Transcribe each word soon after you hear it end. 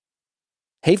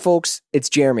Hey folks, it's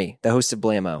Jeremy, the host of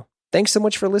Blammo. Thanks so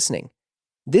much for listening.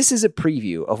 This is a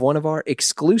preview of one of our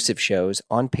exclusive shows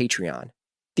on Patreon.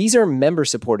 These are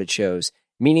member-supported shows,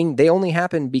 meaning they only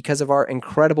happen because of our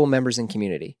incredible members and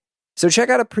community. So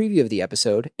check out a preview of the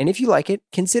episode, and if you like it,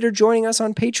 consider joining us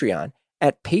on Patreon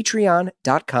at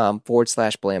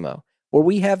patreon.com/Blammo, where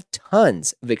we have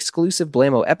tons of exclusive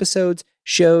Blammo episodes,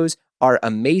 shows, our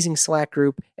amazing Slack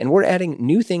group, and we're adding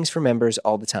new things for members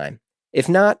all the time. If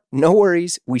not, no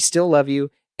worries, we still love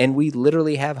you, and we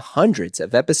literally have hundreds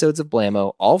of episodes of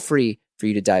Blammo all free for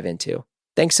you to dive into.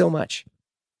 Thanks so much.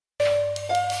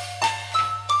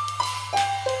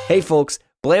 Hey folks,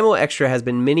 Blammo Extra has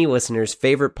been many listeners'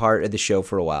 favorite part of the show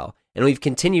for a while, and we've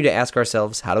continued to ask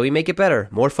ourselves, how do we make it better?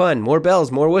 More fun, more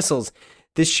bells, more whistles.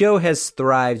 This show has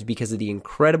thrived because of the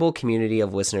incredible community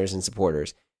of listeners and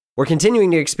supporters. We're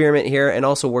continuing to experiment here and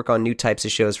also work on new types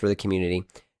of shows for the community.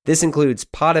 This includes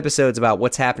pod episodes about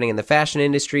what's happening in the fashion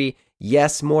industry,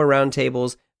 yes, more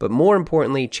roundtables, but more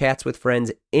importantly, chats with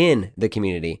friends in the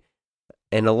community.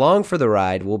 And along for the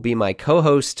ride will be my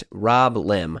co-host, Rob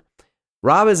Lim.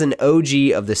 Rob is an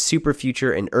OG of the super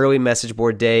future and early message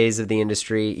board days of the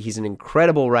industry. He's an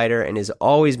incredible writer and has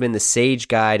always been the sage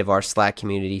guide of our Slack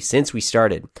community since we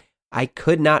started. I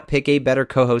could not pick a better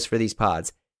co-host for these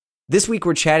pods. This week,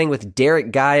 we're chatting with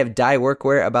Derek Guy of Dye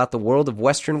Workwear about the world of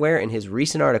Western wear in his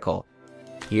recent article.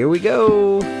 Here we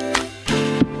go.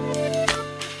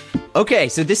 Okay,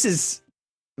 so this is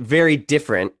very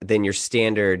different than your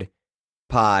standard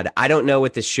pod. I don't know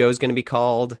what this show is going to be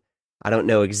called. I don't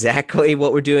know exactly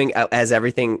what we're doing as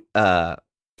everything, I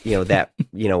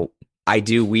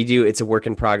do, we do. It's a work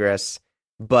in progress.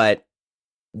 But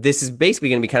this is basically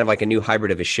going to be kind of like a new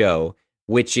hybrid of a show,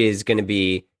 which is going to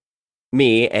be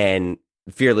me and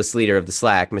fearless leader of the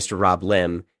Slack, Mr. Rob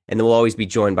Lim, and then we'll always be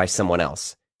joined by someone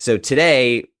else. So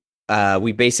today,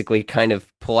 we basically kind of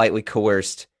politely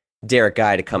coerced Derek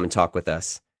Guy to come and talk with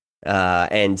us.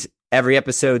 And every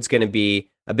episode's going to be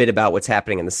a bit about what's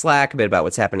happening in the Slack, a bit about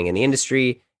what's happening in the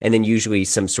industry, and then usually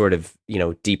some sort of,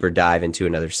 deeper dive into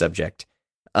another subject.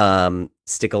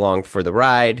 Stick along for the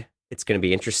ride. It's going to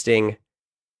be interesting.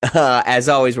 As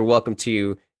always, you're welcome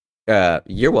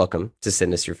to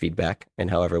send us your feedback in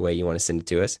however way you want to send it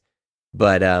to us.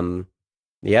 But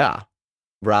yeah,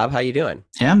 Rob, how you doing?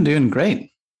 Yeah, I'm doing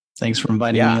great. Thanks for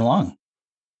inviting me along.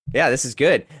 Yeah, this is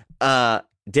good.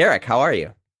 Derek, how are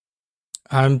you?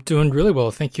 I'm doing really well.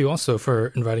 Thank you also for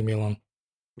inviting me along.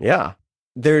 Yeah.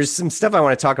 There's some stuff I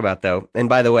want to talk about, though. And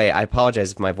by the way, I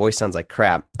apologize if my voice sounds like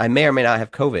crap. I may or may not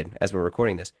have COVID as we're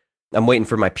recording this. I'm waiting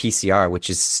for my PCR, which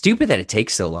is stupid that it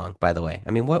takes so long, by the way.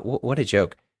 I mean, what a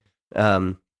joke.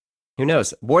 Who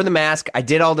knows? Wore the mask. I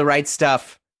did all the right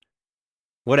stuff.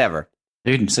 Whatever.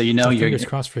 Dude, so you're fingers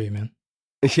crossed for you, man.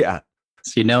 Yeah.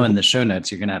 So in the show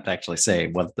notes, you're going to have to actually say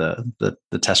what the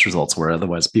test results were.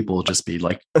 Otherwise, people will just be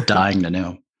like dying to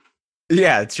know.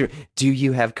 Yeah, it's true. Do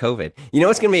you have COVID? You know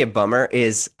what's going to be a bummer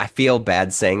is I feel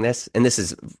bad saying this, and this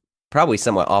is probably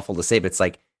somewhat awful to say, but it's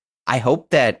like, I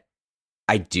hope that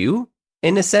I do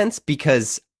in a sense,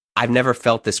 because I've never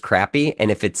felt this crappy.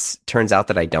 And if it turns out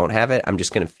that I don't have it, I'm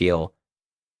just going to feel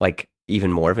like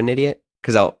even more of an idiot,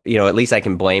 because at least I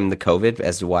can blame the COVID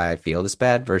as to why I feel this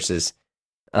bad versus,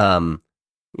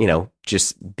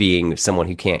 just being someone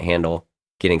who can't handle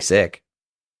getting sick.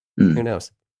 Who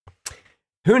knows?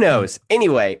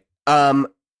 Anyway, I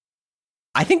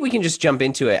think we can just jump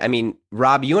into it. I mean,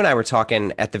 Rob, you and I were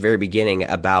talking at the very beginning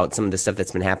about some of the stuff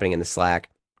that's been happening in the Slack.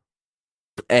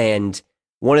 And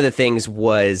one of the things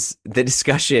was the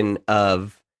discussion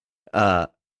of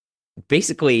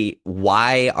basically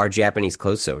why are Japanese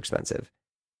clothes so expensive?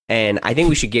 And I think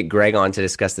we should get Greg on to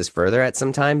discuss this further at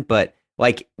some time. But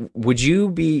would you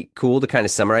be cool to kind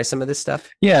of summarize some of this stuff?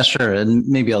 Yeah, sure. And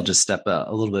maybe I'll just step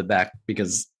a little bit back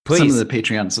because some of the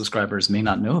Patreon subscribers may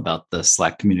not know about the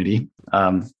Slack community,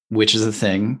 which is a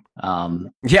thing.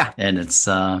 Yeah. And it's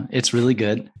really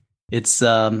good. It's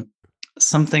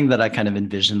something that I kind of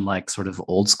envision like sort of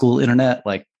old school internet,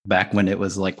 like back when it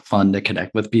was like fun to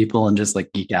connect with people and just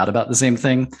like geek out about the same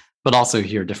thing, but also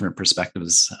hear different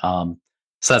perspectives. So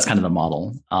that's kind of the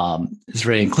model. It's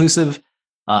very inclusive.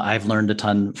 I've learned a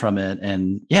ton from it.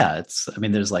 And yeah,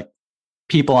 there's like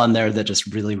people on there that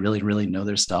just really, really, really know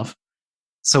their stuff.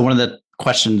 So one of the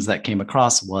questions that came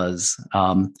across was,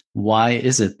 why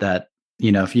is it that,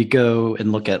 if you go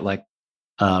and look at like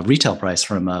retail price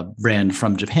from a brand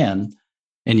from Japan,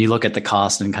 and you look at the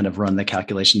cost and kind of run the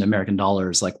calculation in American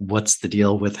dollars, like what's the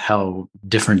deal with how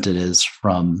different it is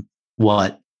from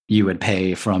what you would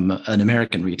pay from an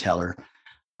American retailer?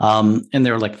 And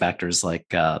there are like factors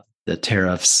like the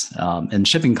tariffs and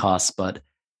shipping costs, but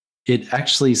it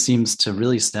actually seems to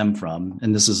really stem from,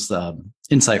 and this is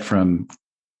insight from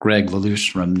Greg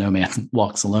Lelouch from No Man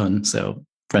Walks Alone, so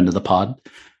friend of the pod.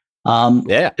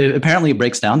 It apparently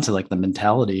breaks down to like the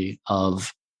mentality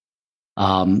of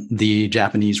the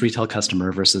Japanese retail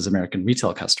customer versus American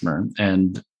retail customer.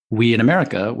 And we in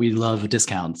America, we love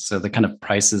discounts. So the kind of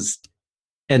prices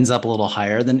ends up a little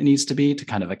higher than it needs to be to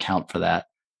kind of account for that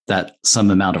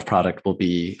some amount of product will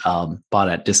be bought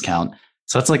at discount.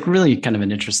 So it's like really kind of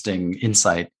an interesting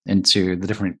insight into the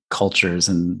different cultures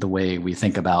and the way we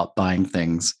think about buying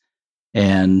things.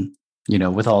 And,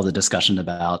 with all the discussion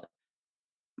about,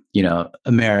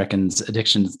 Americans'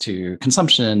 addictions to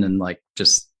consumption and like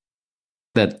just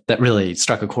that really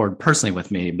struck a chord personally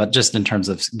with me, but just in terms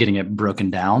of getting it broken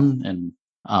down. And,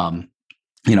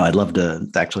 I'd love to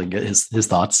actually get his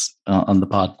thoughts on the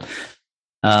pod.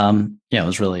 It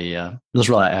was really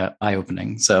eye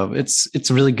opening. So it's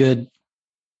a really good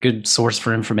source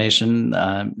for information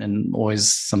and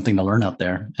always something to learn out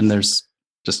there. And there's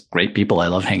just great people. I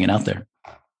love hanging out there.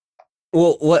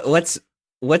 Well,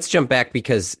 let's jump back,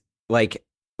 because like,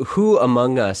 who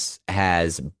among us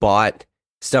has bought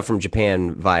stuff from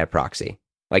Japan via proxy?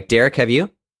 Like, Derek, have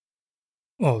you?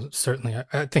 Well, certainly.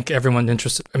 I think everyone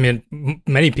interested, I mean,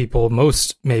 many people,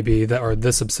 most maybe, that are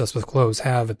this obsessed with clothes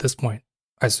have at this point,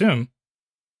 I assume.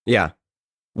 Yeah.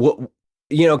 Well,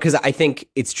 because I think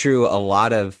it's true.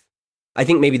 I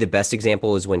think maybe the best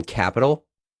example is when Capital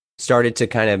started to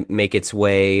kind of make its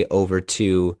way over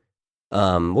to,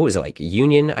 what was it, like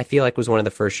Union, I feel like was one of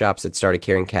the first shops that started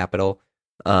carrying Capital.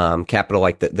 Capital,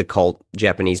 like the cult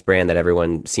Japanese brand that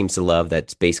everyone seems to love,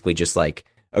 that's basically just like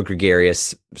a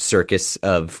gregarious circus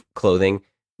of clothing.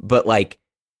 But like,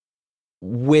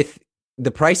 with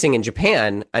the pricing in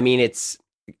Japan, I mean, it's,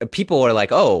 people are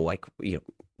like, oh, like,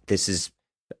 this is,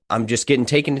 I'm just getting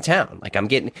taken to town. Like,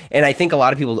 and I think a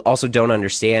lot of people also don't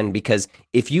understand, because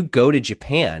if you go to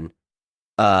Japan,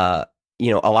 a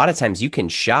lot of times you can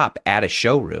shop at a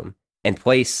showroom and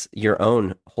place your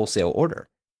own wholesale order.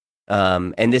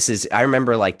 And this is, I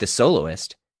remember like The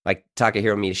Soloist, like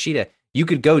Takahiro Miyashita, you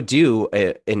could go do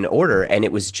an order, and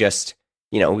it was just,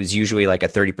 it was usually like a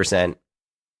 30%,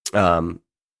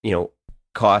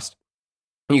 cost.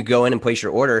 You go in and place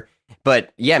your order.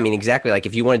 But yeah, I mean, exactly. Like,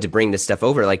 if you wanted to bring this stuff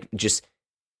over, like, just,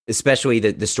 especially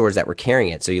the stores that were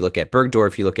carrying it. So you look at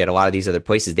Bergdorf, you look at a lot of these other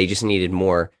places, they just needed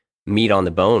more meat on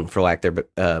the bone, for lack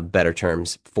of better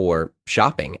terms, for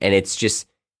shopping. And it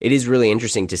is really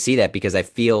interesting to see that, because I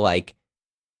feel like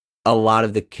a lot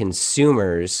of the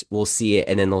consumers will see it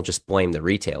and then they'll just blame the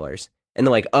retailers. And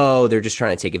they're like, oh, they're just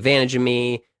trying to take advantage of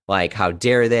me. Like, how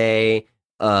dare they?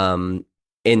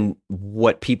 And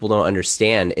what people don't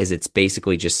understand is it's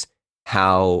basically just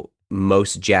how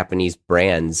most Japanese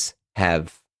brands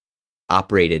have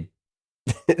operated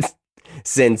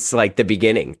since like the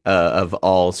beginning of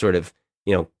all sort of,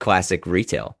 classic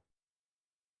retail.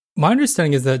 My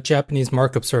understanding is that Japanese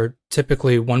markups are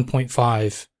typically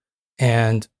 1.5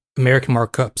 and American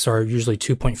markups are usually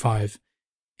 2.5.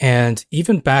 And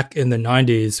even back in the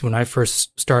 90s, when I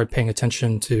first started paying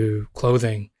attention to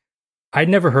clothing, I'd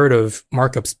never heard of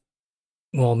markups.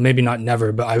 Well, maybe not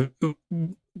never, but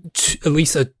at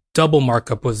least a double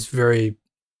markup was very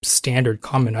standard,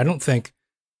 common. I don't think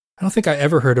I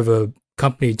ever heard of a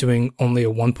company doing only a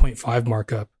 1.5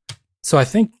 markup. So I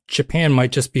think Japan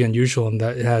might just be unusual in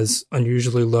that it has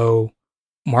unusually low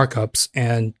markups,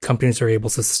 and companies are able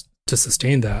to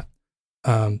sustain that.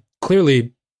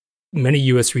 Clearly, many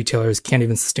U.S. retailers can't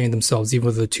even sustain themselves even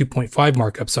with a 2.5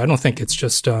 markup. So I don't think it's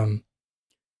just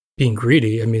being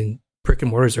greedy. I mean, brick and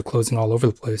mortars are closing all over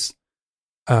the place.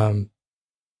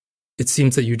 It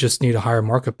seems that you just need a higher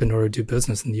markup in order to do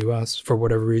business in the U.S. for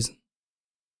whatever reason.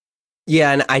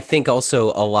 Yeah, and I think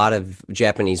also a lot of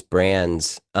Japanese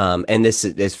brands, and this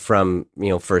is from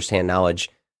firsthand knowledge,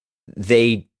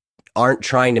 they aren't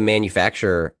trying to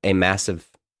manufacture a massive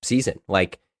season.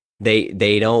 Like,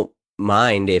 they don't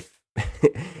mind if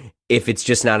if it's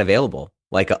just not available.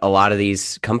 Like, a lot of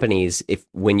these companies,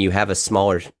 when you have a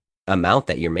smaller amount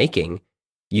that you're making,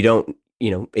 you don't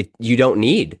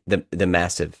need the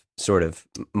massive sort of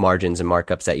margins and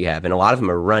markups that you have, and a lot of them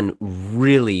are run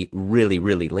really, really,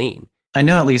 really lean. I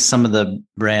know at least some of the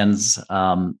brands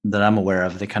that I'm aware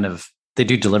of, they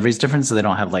do deliveries different, so they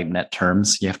don't have like net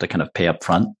terms. You have to kind of pay up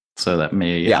front, so that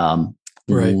may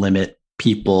limit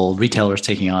retailers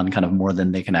taking on kind of more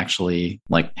than they can actually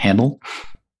like handle.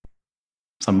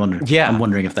 So I'm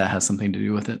wondering if that has something to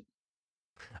do with it.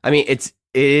 I mean, it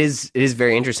is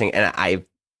very interesting, and I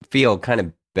feel kind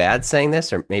of bad saying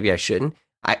this, or maybe I shouldn't.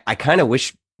 I kind of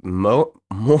wish more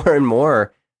and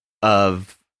more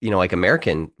of like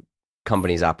American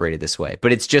companies operated this way.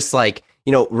 But it's just like,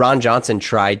 Ron Johnson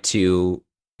tried to,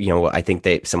 I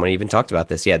think someone even talked about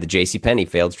this. Yeah, the JCPenney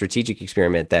failed strategic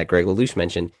experiment that Greg Lelouch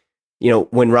mentioned.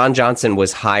 When Ron Johnson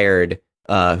was hired,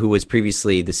 who was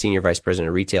previously the senior vice president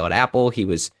of retail at Apple, he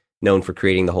was known for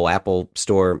creating the whole Apple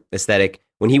Store aesthetic.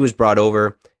 When he was brought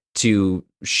over to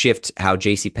shift how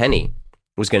JCPenney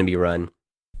was going to be run,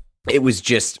 it was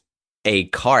just a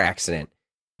car accident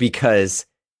because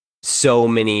so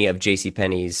many of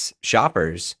JCPenney's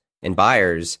shoppers and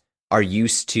buyers are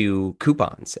used to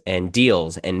coupons and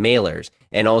deals and mailers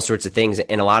and all sorts of things.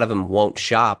 And a lot of them won't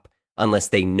shop unless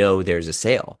they know there's a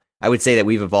sale. I would say that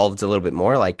we've evolved a little bit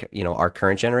more like, our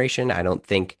current generation. I don't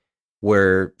think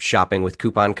we're shopping with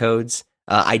coupon codes.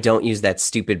 I don't use that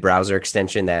stupid browser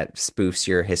extension that spoofs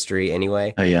your history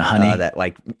anyway. Oh yeah, Honey. The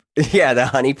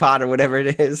honeypot or whatever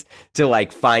it is to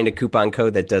like find a coupon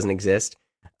code that doesn't exist.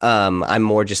 I'm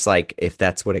more just like, if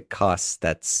that's what it costs,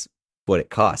 that's what it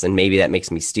costs. And maybe that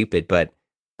makes me stupid, but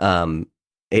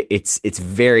it's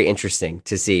very interesting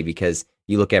to see because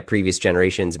you look at previous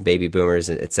generations, baby boomers,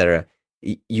 et cetera,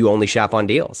 you only shop on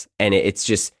deals. And it's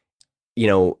just,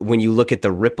 when you look at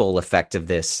the ripple effect of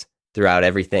this throughout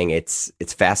everything, it's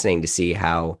fascinating to see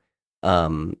how,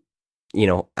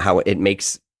 how it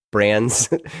makes brands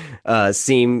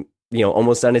seem,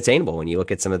 almost unattainable when you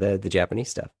look at some of the Japanese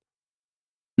stuff.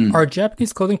 Are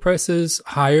Japanese clothing prices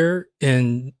higher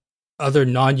in other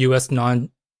non-US,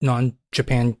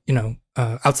 non-Japan,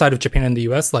 outside of Japan and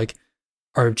the US? Like,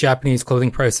 are Japanese clothing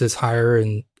prices higher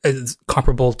and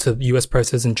comparable to US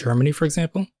prices in Germany, for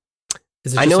example?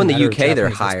 I know in the UK they're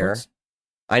higher.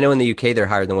 I know in the UK they're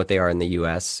higher than what they are in the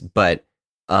US, but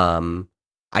I'm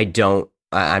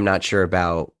not sure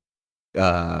about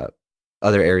other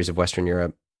areas of Western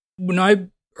Europe. When I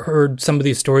heard some of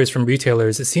these stories from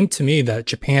retailers, it seemed to me that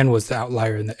Japan was the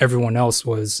outlier and that everyone else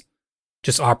was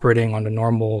just operating on a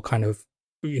normal kind of,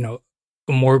 a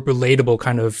more relatable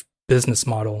kind of business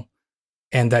model.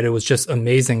 And that it was just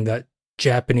amazing that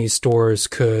Japanese stores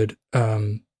could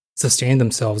sustain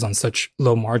themselves on such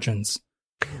low margins.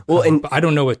 Well, but I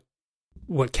don't know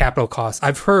what capital costs.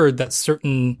 I've heard that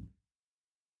certain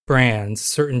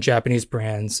Japanese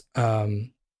brands,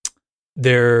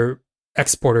 their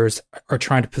exporters are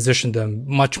trying to position them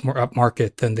much more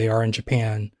upmarket than they are in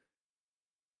Japan,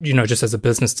 just as a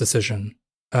business decision.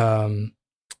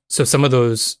 So some of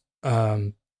those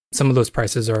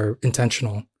prices are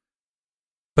intentional.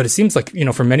 But it seems like,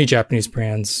 for many Japanese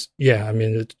brands, yeah, I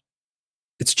mean,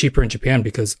 it's cheaper in Japan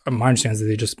because my understanding is that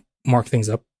they just mark things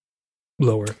up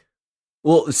lower.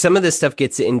 Well, some of this stuff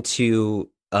gets into,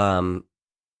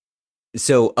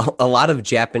 so a lot of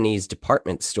Japanese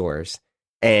department stores,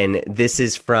 and this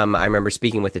is from, I remember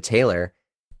speaking with a tailor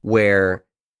where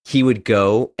he would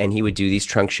go and he would do these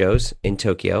trunk shows in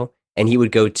Tokyo, and he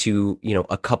would go to,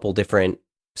 a couple different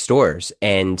stores,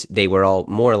 and they were all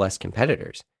more or less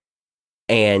competitors.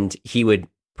 And he would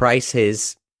price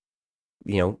his,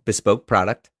 bespoke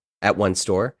product at one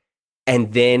store.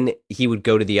 And then he would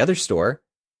go to the other store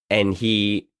and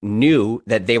he knew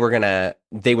that they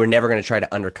were never going to try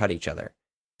to undercut each other.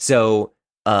 So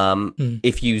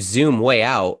if you zoom way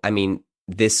out, I mean,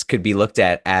 this could be looked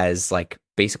at as like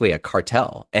basically a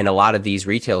cartel. And a lot of these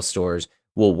retail stores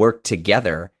will work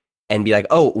together and be like,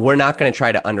 oh, we're not going to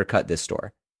try to undercut this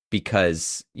store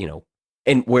because,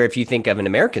 and where if you think of an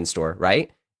American store,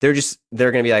 right? They're going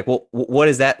to be like, well, what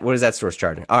is that store's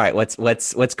charging? All right,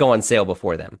 let's go on sale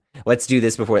before them. Let's do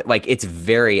this before. Like, it's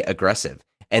very aggressive,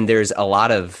 and there's a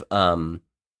lot of,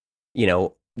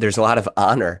 there's a lot of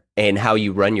honor in how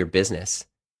you run your business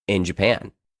in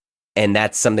Japan, and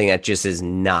that's something that just is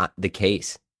not the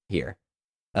case here.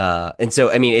 And so,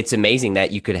 I mean, it's amazing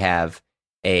that you could have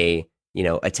a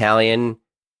Italian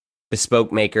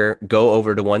bespoke maker go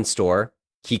over to one store.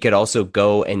 He could also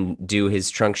go and do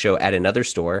his trunk show at another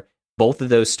store. Both of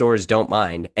those stores don't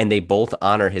mind, and they both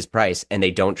honor his price, and they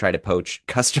don't try to poach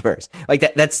customers.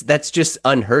 Like that's just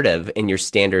unheard of in your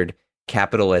standard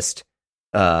capitalist,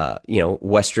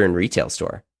 Western retail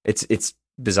store. It's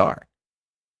bizarre.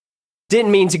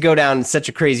 Didn't mean to go down such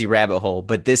a crazy rabbit hole,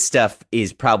 but this stuff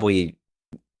is probably,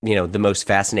 the most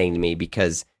fascinating to me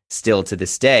because still to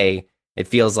this day, it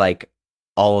feels like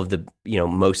all of the,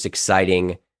 most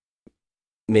exciting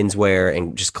menswear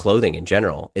and just clothing in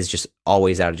general is just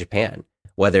always out of Japan,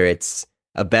 whether it's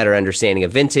a better understanding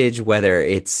of vintage, whether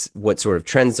it's what sort of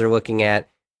trends they're looking at.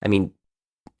 I mean,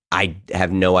 I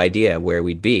have no idea where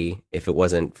we'd be if it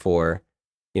wasn't for,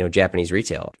 Japanese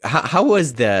retail. How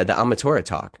was the Amatora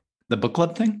talk? The book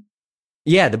club thing?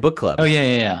 Yeah, the book club. Oh,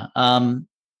 yeah.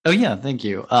 Oh, yeah, thank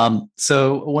you.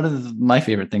 So one of my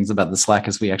favorite things about the Slack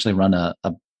is we actually run a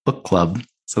book club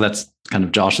So that's kind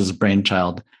of Josh's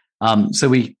brainchild.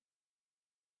 So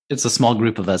it's a small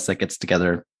group of us that gets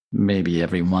together maybe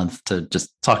every month to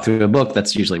just talk through a book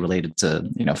that's usually related to,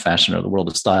 fashion or the world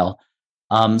of style.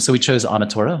 So we chose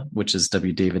Anatora, which is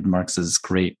W. David Marx's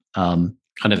great kind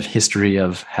of history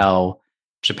of how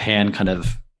Japan kind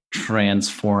of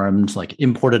transformed, like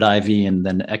imported Ivy and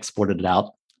then exported it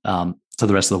out to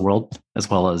the rest of the world, as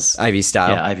well as Ivy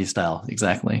style. Yeah, Ivy style,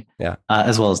 exactly. Yeah,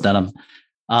 as well as denim.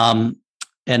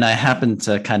 And I happened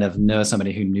to kind of know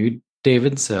somebody who knew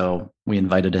David, so we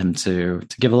invited him to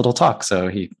give a little talk. So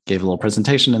he gave a little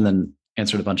presentation and then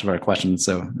answered a bunch of our questions.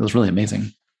 So it was really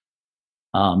amazing.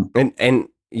 And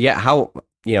yeah, how,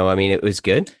 I mean, it was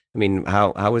good. I mean,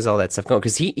 how was all that stuff going?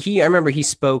 Because I remember he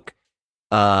spoke.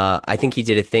 I think he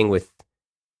did a thing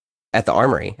at the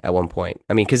Armory at one point.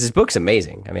 I mean, because his book's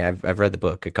amazing. I mean, I've read the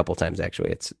book a couple times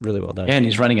actually. It's really well done. Yeah, and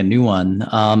he's running a new one.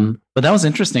 But that was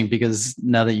interesting because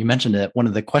now that you mentioned it, one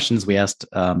of the questions we asked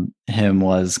him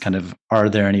was kind of, are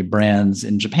there any brands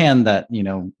in Japan that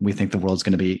we think the world's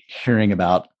going to be hearing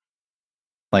about,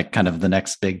 like kind of the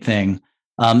next big thing?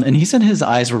 And he said his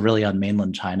eyes were really on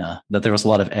mainland China, that there was a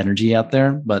lot of energy out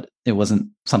there, but it wasn't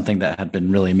something that had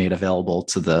been really made available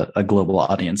to a global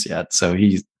audience yet. So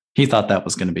he thought that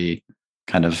was going to be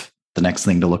kind of the next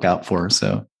thing to look out for.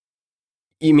 So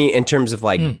you mean in terms of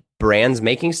like brands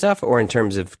making stuff or in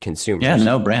terms of consumers? Yeah,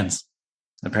 no, brands.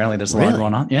 Apparently there's a lot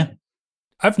going on. Yeah.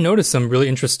 I've noticed some really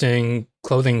interesting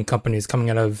clothing companies coming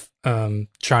out of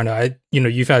China.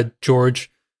 You've had George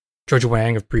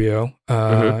Wang of Brio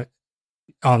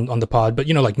on the pod, but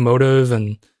like Motive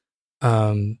and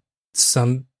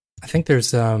some, I think there's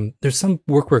some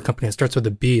workwear company that starts with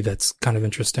a B that's kind of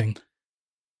interesting.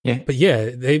 Yeah. But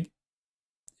yeah,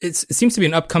 it seems to be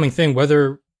an upcoming thing.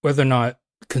 Whether or not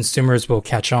consumers will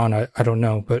catch on, I don't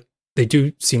know, but they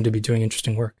do seem to be doing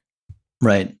interesting work.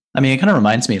 Right. I mean, it kind of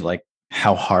reminds me like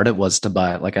how hard it was to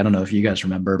buy. Like, I don't know if you guys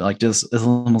remember, but like just it's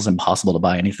almost impossible to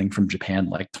buy anything from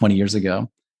Japan like 20 years ago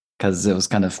because it was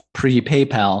kind of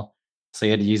pre-PayPal. So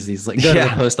you had to use these, like go to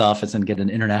the post office and get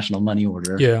an international money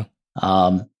order. Yeah.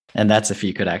 And that's if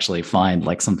you could actually find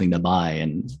like something to buy.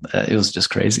 And it was just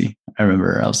crazy. I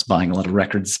remember I was buying a lot of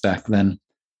records back then.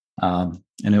 And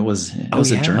it was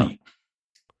a journey.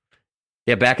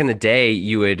 Yeah. Back in the day,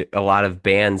 a lot of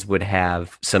bands would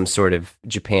have some sort of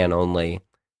Japan only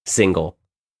single,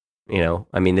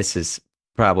 I mean, this is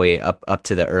probably up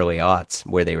to the early aughts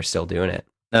where they were still doing it.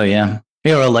 Oh yeah.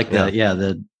 Yeah. Or like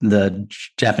the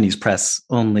Japanese press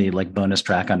only like bonus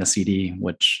track on a CD,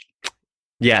 which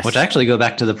actually go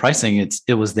back to the pricing.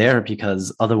 It was there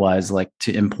because otherwise, like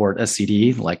to import a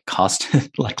CD, like cost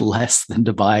like less than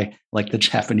to buy like the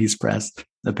Japanese press,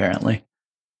 apparently.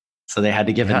 So they had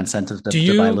to give an incentive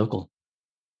to buy local.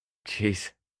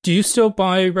 Jeez. Do you still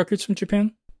buy records from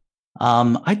Japan?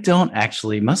 I don't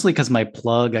actually, mostly because my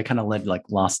plug, I kind of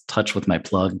lost touch with my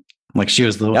plug. Like she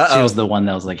was the one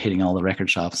that was like hitting all the record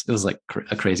shops. It was like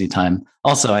a crazy time.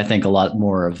 Also, I think a lot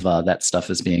more of that stuff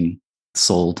is being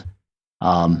sold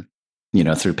through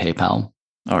PayPal,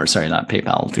 or sorry, not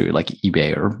PayPal, through like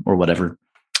eBay or whatever.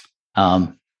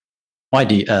 Why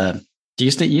do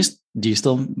you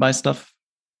still buy stuff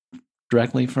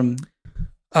directly from?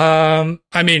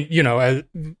 I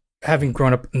mean, having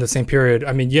grown up in the same period,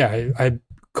 I mean, yeah, I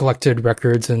collected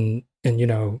records and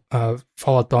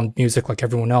followed on music like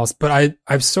everyone else. But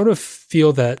I sort of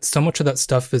feel that so much of that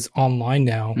stuff is online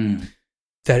now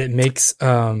that it makes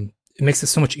it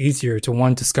so much easier to,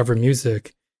 one, discover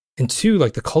music, and two,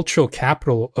 like the cultural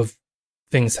capital of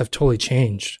things have totally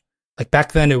changed. Like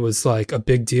back then it was like a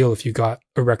big deal if you got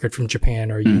a record from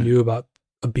Japan or you knew about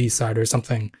a B-side or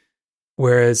something.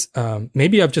 Whereas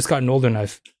maybe I've just gotten older and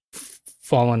I've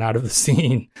fallen out of the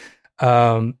scene.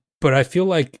 But I feel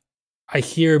like I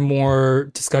hear more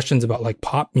discussions about like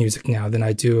pop music now than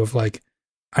I do of like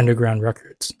underground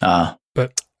records.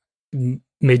 But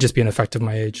may just be an effect of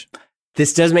my age.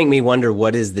 This does make me wonder,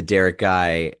 what does the Derek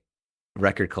Guy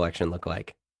record collection look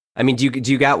like? I mean, do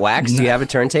you got wax? No. Do you have a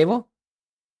turntable?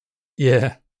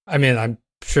 Yeah. I mean, I'm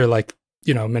sure like,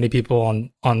 many people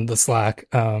on the Slack.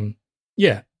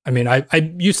 Yeah. I mean, I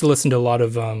used to listen to a lot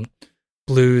of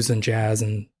blues and jazz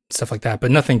and stuff like that,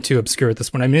 but nothing too obscure at this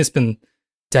point. I mean, it's been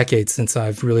decades since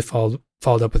I've really followed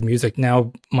up with music.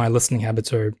 Now my listening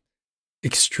habits are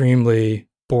extremely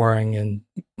boring and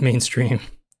mainstream.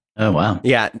 Oh, wow.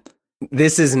 Yeah.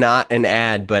 This is not an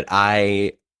ad, but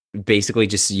I basically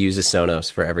just use a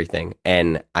Sonos for everything.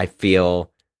 And I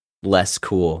feel less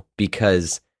cool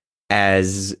because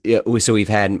so we've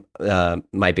had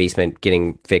my basement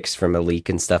getting fixed from a leak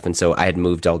and stuff. And so I had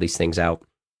moved all these things out.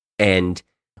 And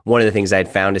one of the things I'd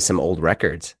found is some old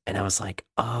records. And I was like,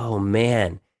 oh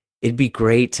man, it'd be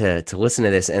great to listen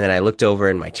to this. And then I looked over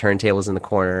and my turntable's in the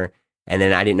corner. And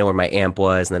then I didn't know where my amp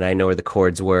was. And then I didn't know where the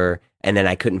chords were. And then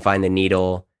I couldn't find the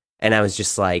needle. And I was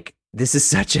just like, this is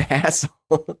such a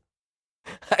hassle.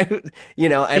 It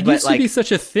used to be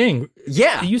such a thing.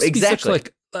 Yeah, it used to exactly. be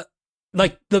such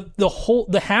like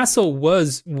the hassle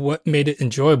was what made it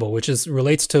enjoyable, which is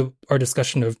relates to our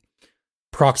discussion of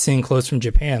proxying clothes from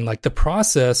Japan. Like the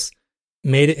process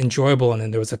made it enjoyable, and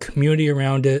then there was a community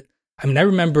around it. I mean, I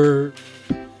remember.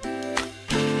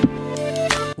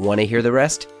 Want to hear the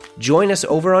rest? Join us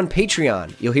over on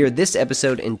Patreon. You'll hear this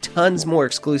episode and tons more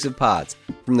exclusive pods.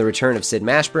 From the return of Sid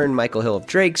Mashburn, Michael Hill of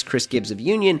Drakes, Chris Gibbs of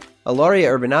Union, Ilaria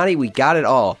Urbanati, we got it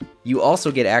all. You also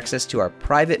get access to our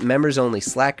private members-only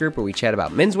Slack group where we chat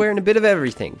about menswear and a bit of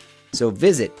everything. So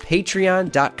visit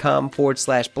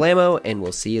patreon.com/Blamo and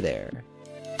we'll see you there.